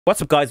What's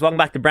up guys, welcome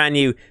back to brand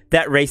new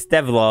That Race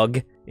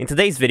devlog. In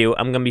today's video,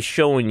 I'm going to be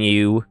showing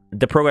you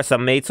the progress I've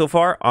made so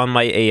far on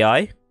my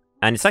AI.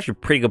 And it's actually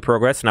pretty good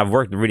progress, and I've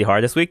worked really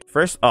hard this week.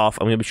 First off,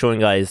 I'm going to be showing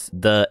you guys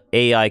the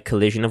AI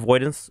Collision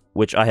Avoidance,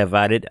 which I have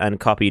added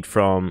and copied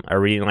from a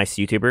really nice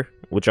YouTuber,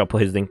 which I'll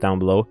put his link down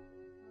below.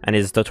 And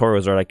his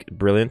tutorials are like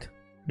brilliant.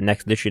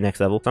 Literally next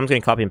level. So I'm just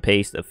going to copy and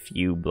paste a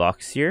few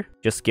blocks here.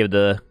 Just give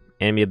the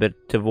enemy a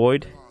bit to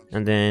avoid.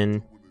 And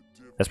then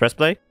let's press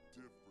play.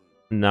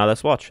 Now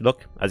let's watch.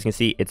 Look, as you can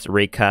see, it's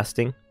rake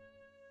casting.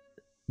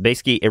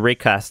 Basically, it rake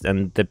casts,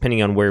 and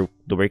depending on where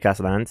the rake cast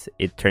lands,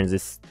 it turns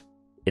this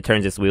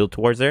wheel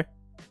towards there.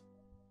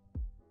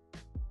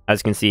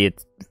 As you can see,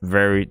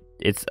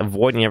 it's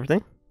avoiding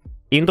everything.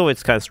 Even though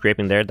it's kind of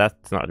scraping there,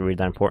 that's not really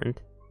that important.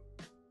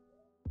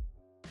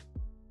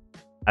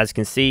 As you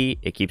can see,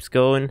 it keeps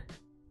going.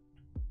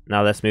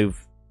 Now let's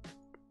move.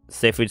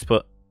 Say if we just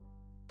put,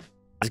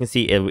 as you can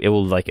see, it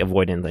will like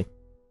avoid anything.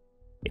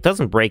 It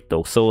doesn't break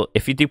though, so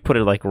if you do put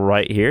it like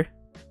right here,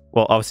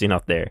 well, obviously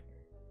not there.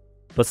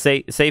 But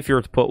say if you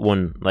were to put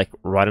one like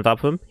right on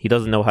top of him, he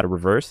doesn't know how to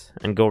reverse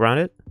and go around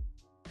it.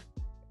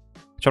 So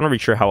I'm not really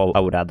sure how I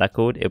would add that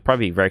code. It would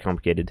probably be very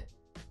complicated.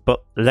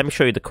 But let me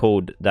show you the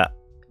code that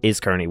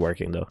is currently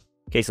working though.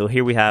 Okay, so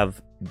here we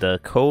have the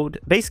code.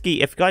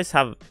 Basically, if you guys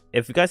have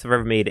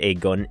ever made a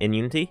gun in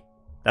Unity,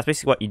 that's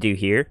basically what you do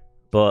here.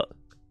 But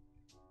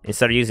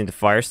instead of using the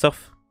fire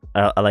stuff,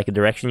 like a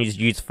direction, you just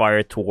use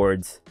fire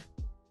towards.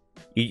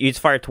 You use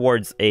fire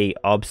towards a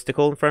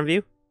obstacle in front of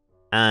you,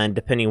 and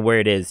depending on where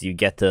it is, you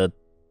get the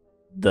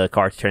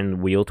car to turn the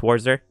wheel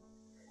towards there.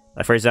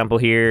 Like for example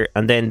here,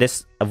 and then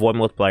this avoid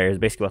multiplier is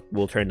basically what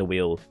will turn the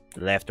wheel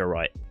left or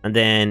right. And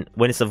then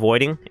when it's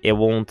avoiding, it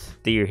won't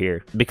steer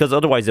here, because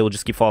otherwise it will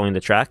just keep following the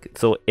track.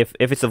 So if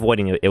it's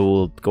avoiding it, it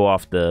will go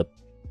off the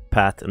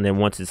path, and then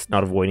once it's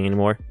not avoiding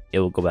anymore, it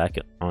will go back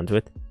onto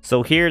it.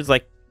 So here's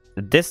like,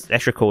 this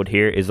extra code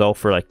here is all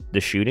for like the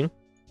shooting,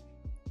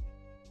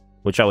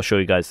 which I will show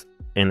you guys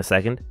in a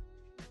second.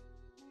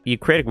 You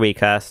create a rake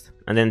cast,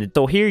 and then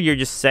so here you're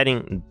just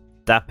setting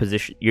that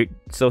position.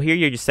 So here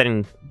you're just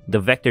setting the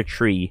vector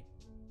tree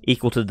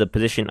equal to the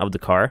position of the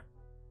car.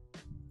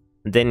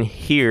 Then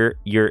here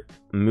you're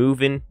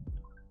moving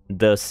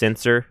the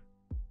sensor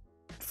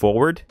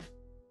forward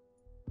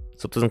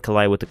so it doesn't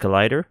collide with the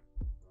collider.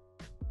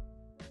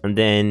 And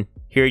then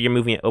here you're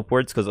moving it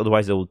upwards, because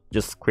otherwise it will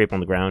just scrape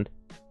on the ground.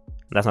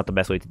 That's not the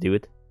best way to do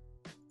it.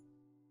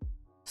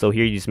 So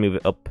here you just move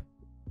it up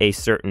a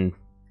certain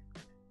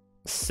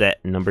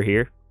set number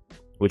here,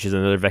 which is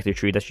another vector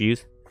tree that you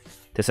use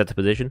to set the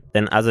position.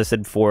 Then, as I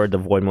said before, the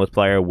void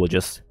multiplier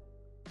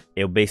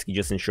it'll basically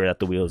just ensure that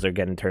the wheels are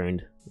getting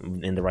turned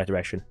in the right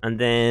direction. And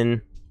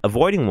then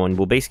avoiding one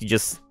will basically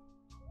just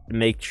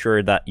make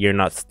sure that you're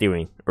not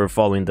steering or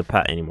following the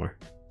path anymore.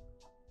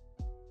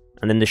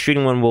 And then the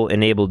shooting one will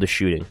enable the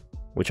shooting,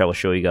 which I will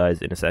show you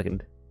guys in a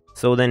second.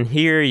 So then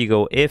here you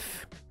go,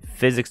 if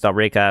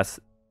physics.raycast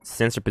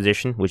sensor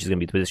position, which is going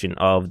to be the position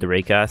of the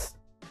raycast,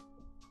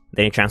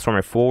 then you transform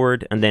it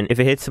forward, and then if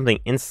it hits something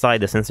inside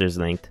the sensor's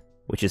length,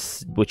 which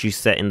you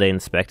set in the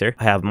inspector,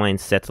 I have mine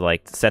set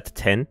to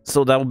 10.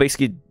 So that will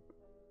basically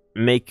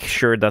make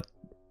sure that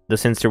the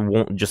sensor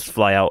won't just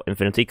fly out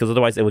infinity, because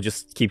otherwise it will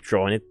just keep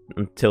drawing it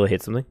until it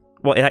hits something.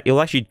 Well,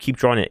 it'll actually keep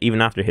drawing it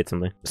even after it hits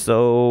something.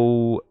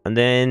 So, and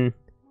then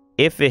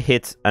if it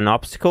hits an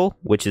obstacle,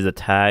 which is a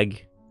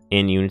tag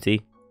in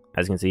Unity,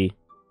 as you can see,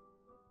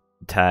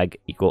 tag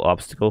equal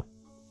obstacle,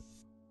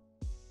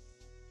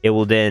 it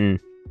will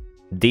then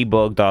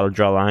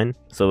debug.draw line,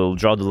 so it'll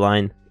draw the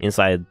line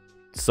inside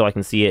so I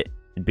can see it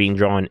being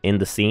drawn in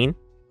the scene,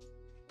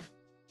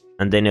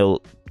 and then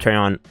it'll turn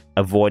on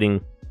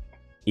avoiding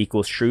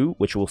equals true,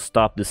 which will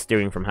stop the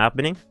steering from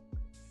happening,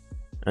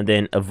 and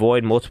then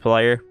avoid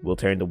multiplier will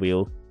turn the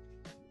wheel.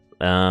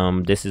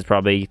 This is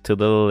probably to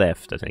the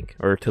left, I think,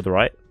 or to the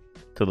right.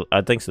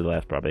 I think to the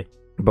left probably,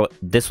 but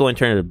this will only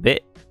turn it a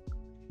bit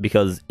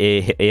because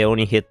it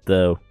only hit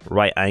the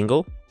right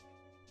angle,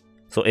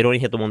 so it only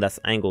hit the one that's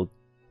angled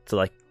to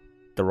like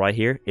the right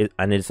here,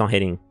 and it's not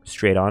hitting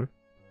straight on.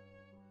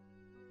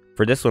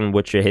 For this one,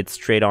 which it hits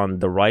straight on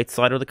the right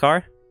side of the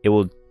car, it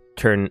will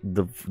turn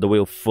the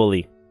wheel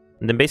fully.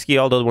 And then basically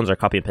all the other ones are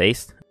copy and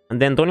paste. And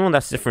then the only one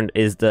that's different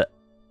is the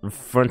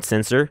front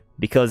sensor,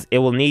 because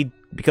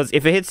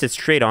if it hits it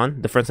straight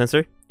on the front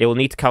sensor, it will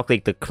need to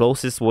calculate the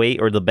closest way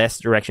or the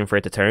best direction for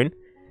it to turn.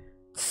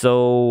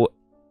 So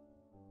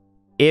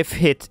if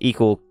hit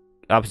equal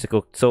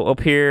obstacle, so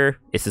up here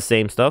it's the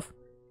same stuff,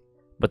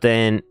 but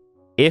then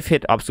if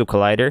hit obstacle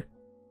collider,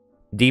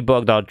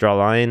 debug.draw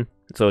line,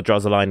 so it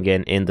draws a line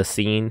again in the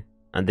scene,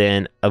 and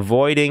then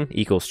avoiding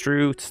equals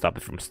true to stop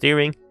it from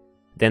steering.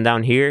 Then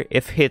down here,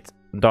 if hit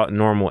dot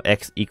normal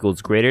x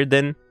equals greater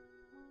than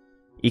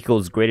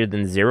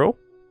 0,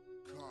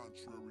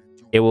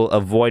 it will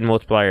avoid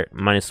multiplier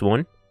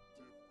 -1,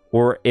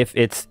 or if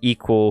it's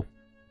equal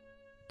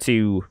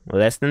to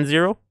less than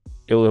 0,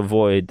 it will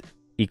avoid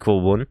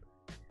equal 1.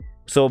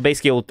 So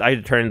basically it will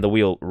either turn the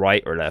wheel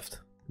right or left.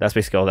 That's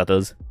basically all that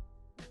does.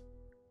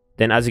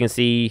 Then as you can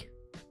see,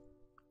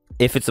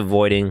 if it's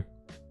avoiding,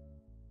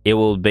 it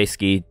will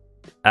basically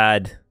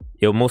add,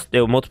 it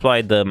will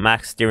multiply the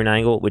max steering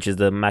angle, which is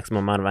the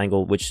maximum amount of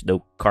angle which the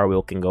car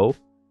wheel can go.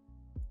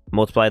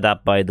 Multiply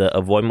that by the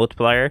avoid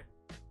multiplier,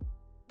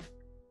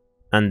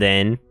 and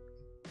then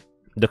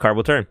the car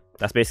will turn.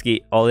 That's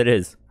basically all it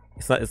is.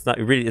 It's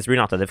really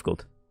not that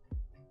difficult.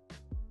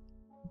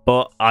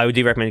 But I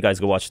do recommend you guys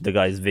go watch the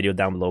guy's video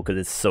down below because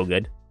it's so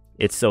good.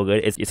 It's so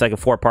good. It's like a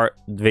 4-part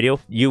video.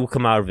 You will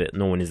come out of it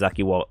knowing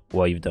exactly what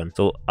you've done.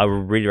 So I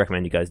would really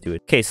recommend you guys do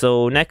it. Okay,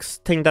 so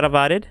next thing that I've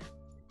added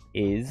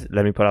is,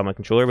 let me put out my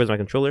controller. Where's my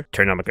controller?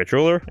 Turn on my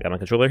controller. I got my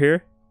controller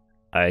here.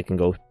 I can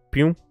go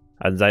boom.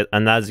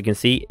 And as you can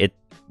see, it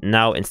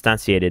now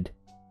instantiated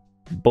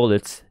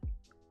bullets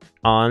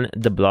on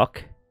the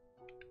block.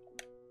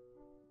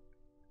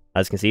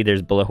 As you can see,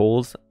 there's bullet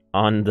holes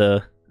on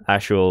the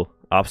actual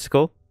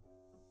obstacle.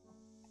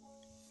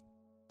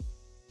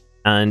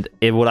 And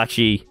it will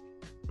actually,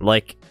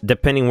 like,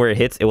 depending where it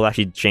hits, it will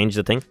actually change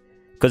the thing.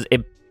 Because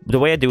the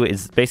way I do it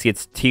is basically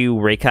it's 2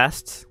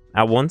 raycasts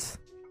at once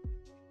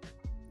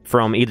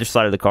from either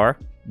side of the car.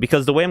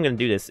 Because the way I'm going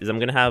to do this is I'm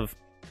going to have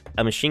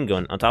a machine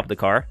gun on top of the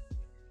car.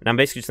 And I'm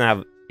basically just going to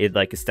have it,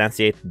 like,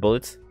 instantiate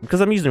bullets.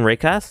 Because I'm using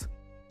raycast,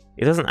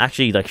 it doesn't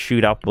actually, like,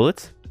 shoot out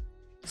bullets.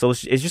 So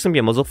it's just going to be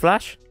a muzzle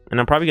flash.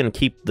 And I'm probably going to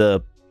keep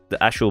the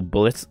actual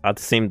bullets at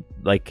the same,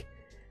 like,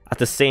 at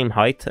the same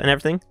height and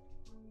everything.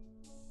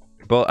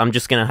 But I'm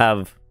just going to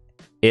have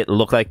it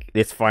look like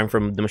it's firing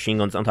from the machine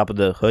guns on top of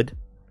the hood.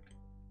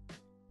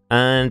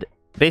 And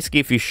basically,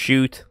 if you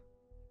shoot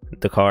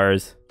the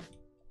cars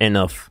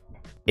enough,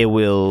 it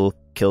will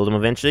kill them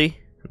eventually.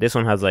 This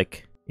one has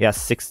like, it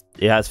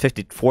has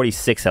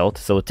 46 health,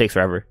 so it takes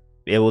forever.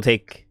 It will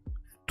take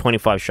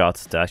 25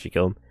 shots to actually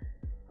kill them.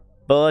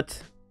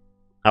 But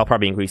I'll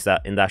probably increase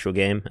that in the actual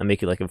game and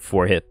make it like a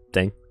 4-hit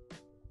thing.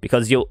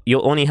 Because you'll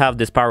only have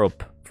this power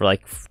up for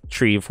like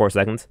 3 or 4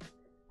 seconds.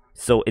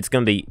 So it's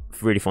going to be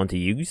really fun to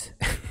use.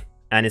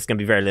 And it's going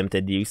to be very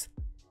limited use.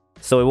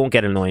 So it won't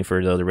get annoying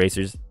for the other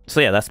racers. So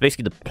yeah, that's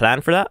basically the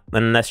plan for that.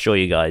 And let's show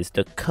you guys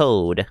the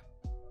code.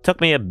 Took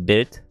me a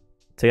bit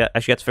to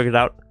actually get it figured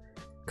out.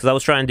 Because I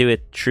was trying to do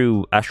it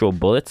through actual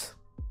bullets.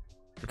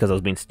 Because I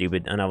was being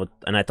stupid. And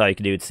I thought you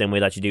could do it the same way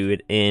that you do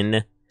it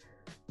in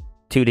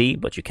 2D.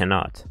 But you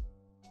cannot.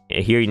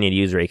 Here you need to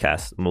use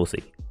raycast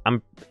mostly.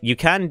 You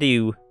can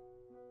do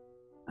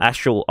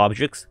actual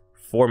objects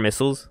for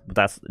missiles. But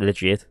that's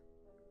literally it.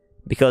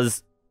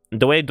 Because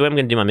the way I'm going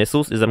to do my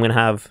missiles is I'm going to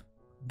have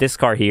this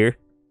car here.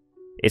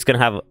 It's going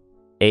to have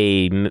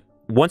a,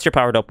 once you're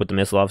powered up with the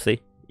missile,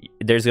 obviously,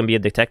 there's going to be a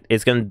detect.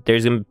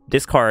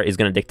 This car is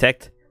going to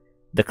detect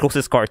the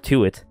closest car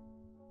to it,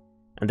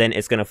 and then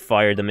it's going to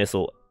fire the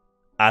missile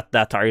at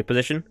that target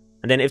position.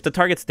 And then if the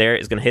target's there,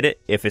 it's going to hit it.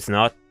 If it's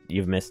not,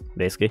 you've missed,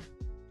 basically.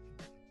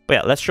 But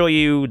yeah, let's show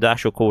you the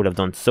actual code I've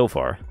done so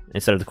far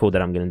instead of the code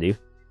that I'm going to do.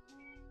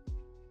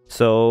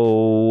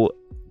 So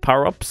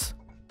power-ups.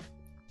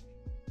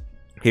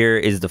 Here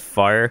is the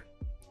fire.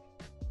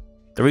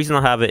 The reason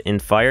I have it in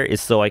fire is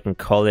so I can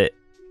call it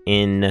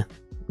in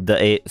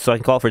the so I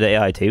can call for the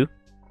AI too.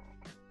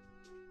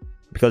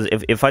 Because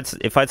if I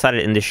had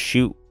it in this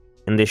shoot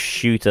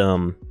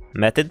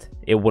method,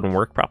 it wouldn't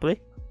work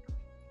properly.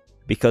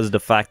 Because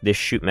the fact this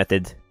shoot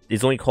method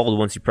is only called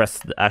once you press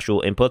the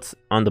actual inputs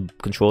on the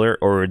controller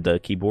or the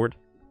keyboard.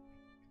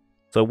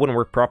 So it wouldn't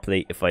work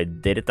properly if I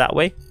did it that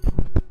way.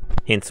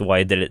 Hence why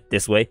I did it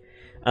this way.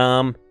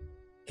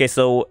 Okay,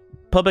 so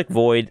public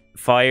void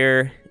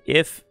fire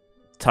if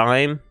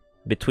time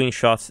between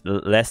shots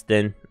less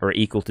than or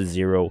equal to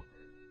 0,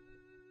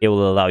 it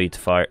will allow you to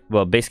fire.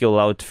 Well, basically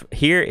allow it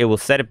here, it will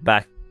set it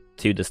back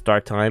to the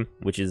start time,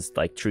 which is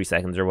like 3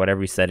 seconds or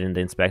whatever you set in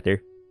the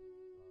inspector.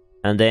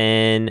 And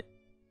then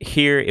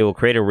here it will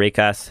create a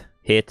raycast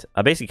hit.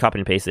 I basically copy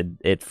and pasted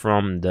it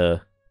from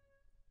the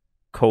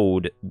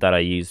code that I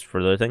used for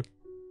the other thing.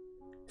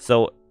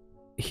 So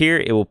here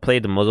it will play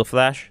the muzzle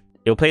flash.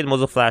 It will play the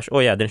muzzle flash. Oh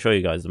yeah, I didn't show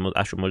you guys the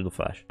actual muzzle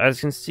flash. As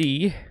you can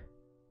see,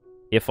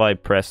 if I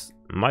press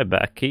my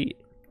back key,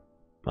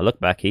 my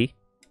look back key,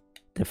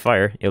 to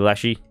fire, it will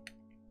actually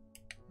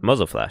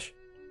muzzle flash.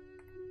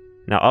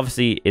 Now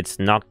obviously it's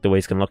not the way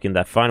it's gonna look in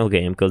that final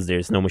game because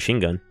there's no machine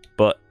gun,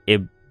 but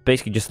it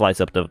basically just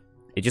lights up the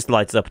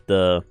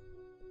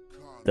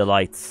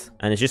lights,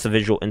 and it's just a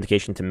visual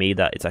indication to me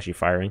that it's actually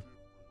firing.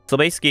 So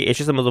basically it's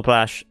just a muzzle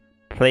flash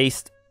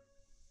placed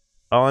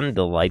on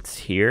the lights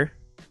here.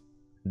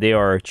 They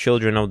are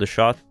children of the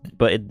shot,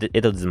 but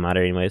it doesn't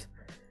matter anyways.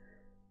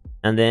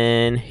 And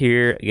then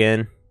here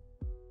again,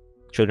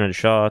 children of the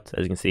shot,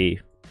 as you can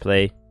see,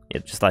 play.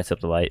 It just lights up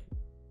the light.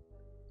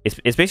 It's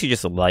basically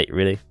just a light,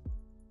 really.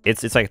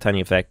 It's like a tiny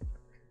effect.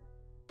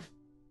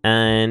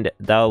 And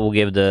that will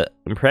give the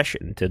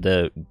impression to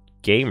the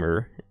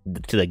gamer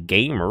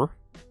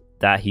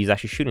that he's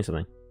actually shooting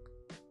something.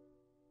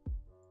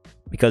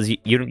 Because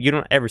you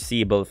don't ever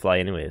see a bullet fly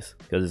anyways,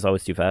 because it's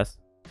always too fast.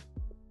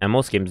 And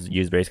most games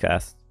use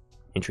raycast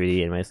in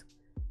 3D anyways.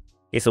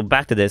 Okay, so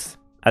back to this.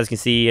 As you can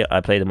see,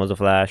 I played the muzzle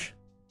flash.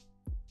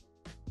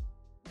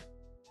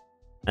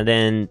 And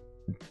then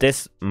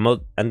this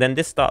and then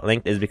this dot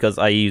length is because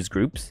I use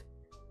groups.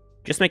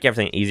 Just make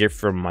everything easier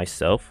for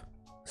myself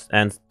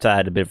and to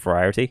add a bit of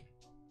variety.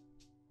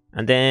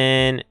 And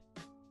then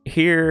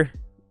here,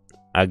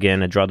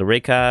 again, I draw the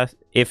raycast.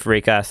 If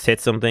raycast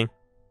hits something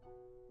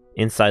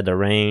inside the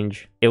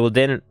range, it will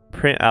then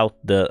print out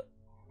the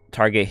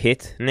target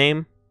hit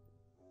name.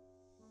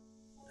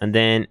 And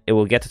then it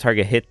will get the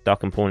target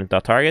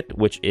hit.component.target,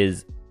 which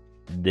is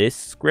this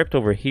script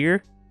over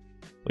here,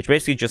 which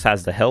basically just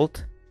has the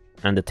health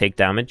and the take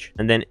damage.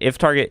 And then if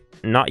target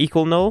not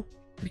equal null,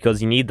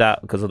 because you need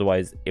that, because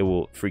otherwise it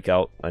will freak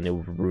out and it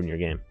will ruin your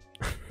game.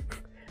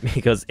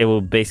 Because it will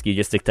basically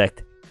just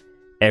detect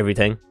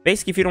everything.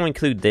 Basically, if you don't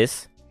include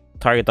this,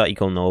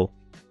 target.equal null,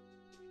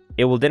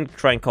 it will then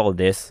try and call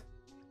this.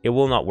 It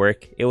will not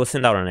work. It will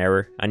send out an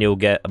error and you'll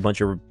get a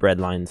bunch of red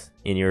lines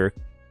in your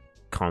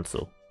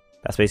console.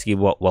 That's basically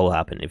what will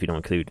happen if you don't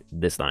include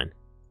this line.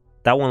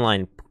 That one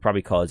line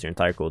probably cause your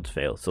entire code to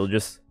fail. So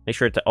just make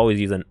sure to always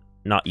use a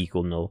not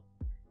equal null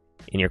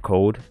in your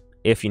code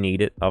if you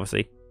need it,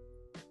 obviously.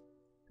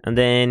 And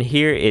then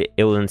here it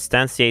will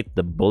instantiate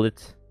the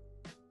bullet.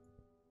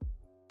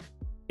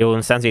 It will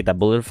instantiate that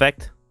bullet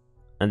effect.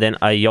 And then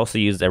I also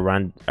used a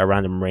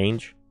random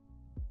range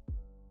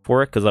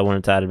for it because I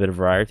wanted to add a bit of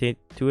variety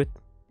to it.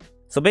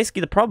 So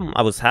basically the problem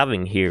I was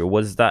having here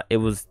was that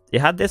it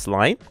had this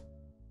line,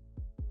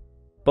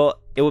 but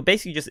it would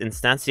basically just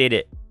instantiate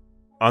it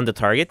on the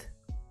target,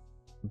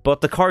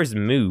 but the cars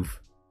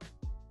move.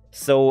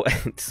 So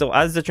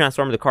as the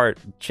transform of the car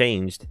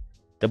changed,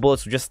 the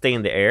bullets would just stay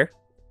in the air.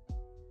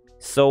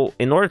 So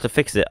in order to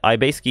fix it, I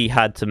basically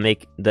had to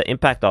make the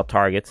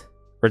impact.target,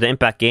 or the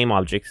impact game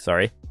object,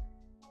 sorry,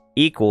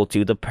 equal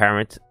to the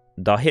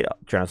parent.hit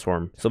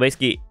transform. So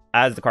basically,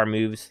 as the car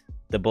moves,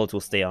 the bullets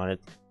will stay on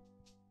it.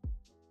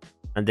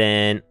 And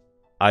then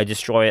I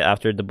destroy it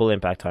after the bullet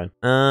impact time.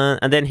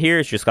 And then here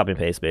it's just copy and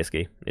paste,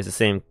 basically. It's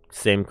the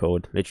same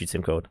code, literally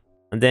same code.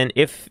 And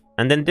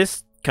then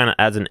this kind of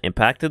adds an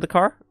impact to the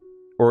car,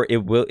 or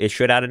it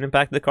should add an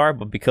impact to the car,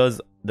 but because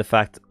the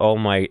fact all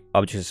my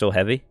objects are so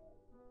heavy,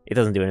 it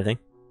doesn't do anything.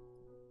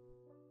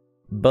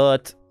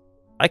 But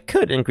I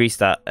could increase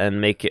that and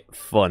make it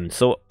fun.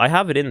 So I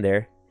have it in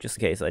there just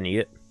in case I need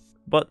it.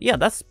 But yeah,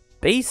 that's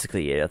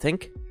basically it, I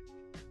think,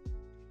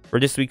 for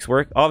this week's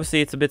work.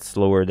 Obviously, it's a bit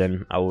slower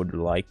than I would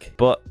like,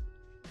 but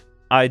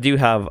I do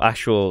have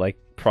actual like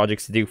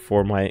projects to do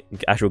for my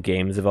actual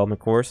games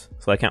development course,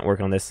 so I can't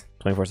work on this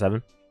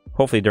 24/7.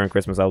 Hopefully during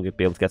Christmas I'll be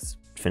able to get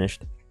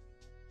finished.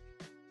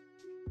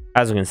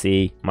 As you can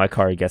see, my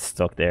car gets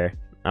stuck there.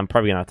 I'm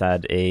probably gonna have to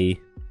add a...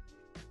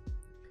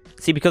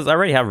 See, because I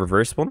already have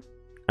reverse one,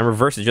 and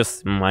reverse is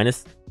just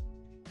minus.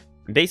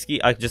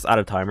 Basically, I just add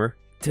a timer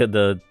to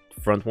the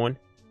front one,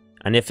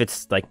 and if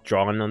it's like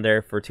drawn on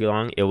there for too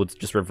long, it will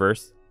just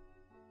reverse,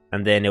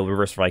 and then it will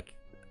reverse for like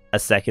a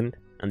second,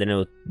 and then it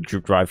will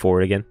drive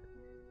forward again.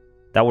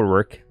 That would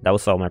work. That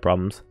would solve my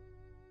problems.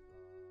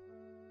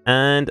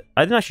 And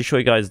I didn't actually show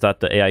you guys that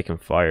the AI can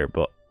fire,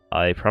 but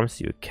I promise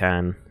you it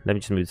can. Let me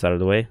just move this out of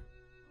the way.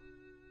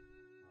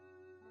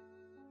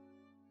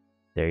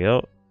 There you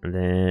go. And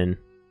then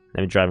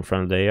let me drive in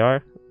front of the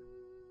AR.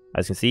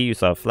 As you can see, you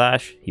saw a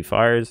flash. He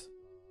fires.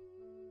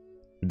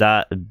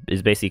 That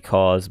is basically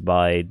caused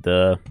by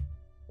the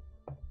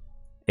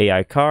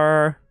AI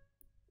car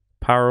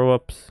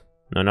power-ups.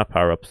 No, not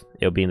power-ups.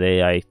 It'll be in the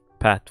AI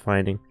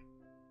pathfinding.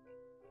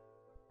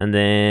 And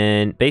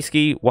then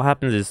basically what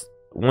happens is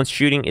once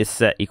shooting is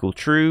set equal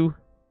true,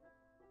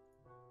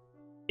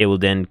 it will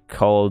then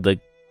call the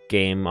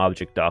game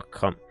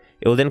object.com.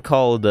 It will then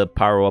call the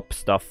power-up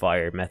stuff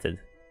fire method,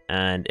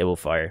 and it will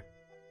fire,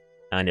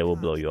 and it will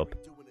blow you up.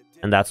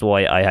 And that's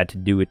why I had to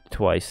do it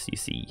twice, you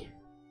see.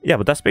 Yeah,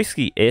 but that's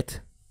basically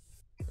it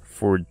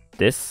for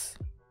this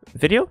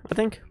video, I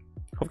think.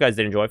 Hope you guys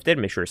did enjoy. If you did,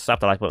 make sure to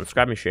slap the like button,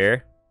 subscribe and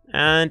share.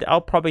 And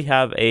I'll probably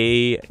have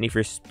a Need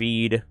for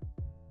Speed,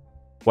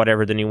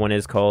 whatever the new one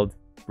is called,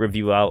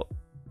 review out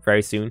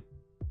very soon.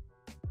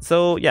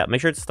 So yeah,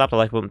 make sure to slap the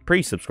like button,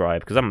 please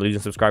subscribe, because I'm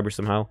losing subscribers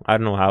somehow. I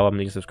don't know how I'm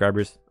losing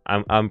subscribers.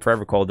 I'm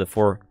forever called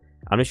the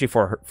I'm actually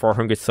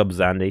 400 subs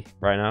Zandy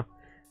right now.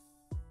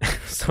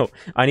 So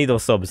I need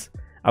those subs.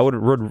 I would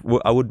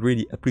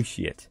really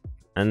appreciate.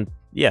 And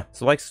yeah,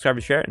 so like, subscribe,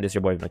 and share. And this is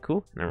your boy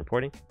Vmancool, and I'm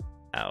reporting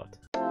out.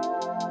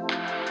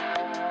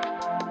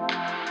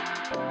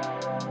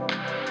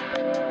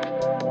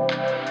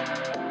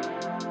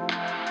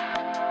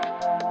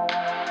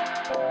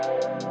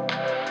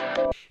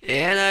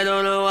 And I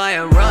don't know why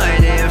I'm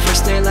running.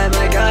 First day like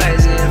my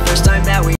guys in. First time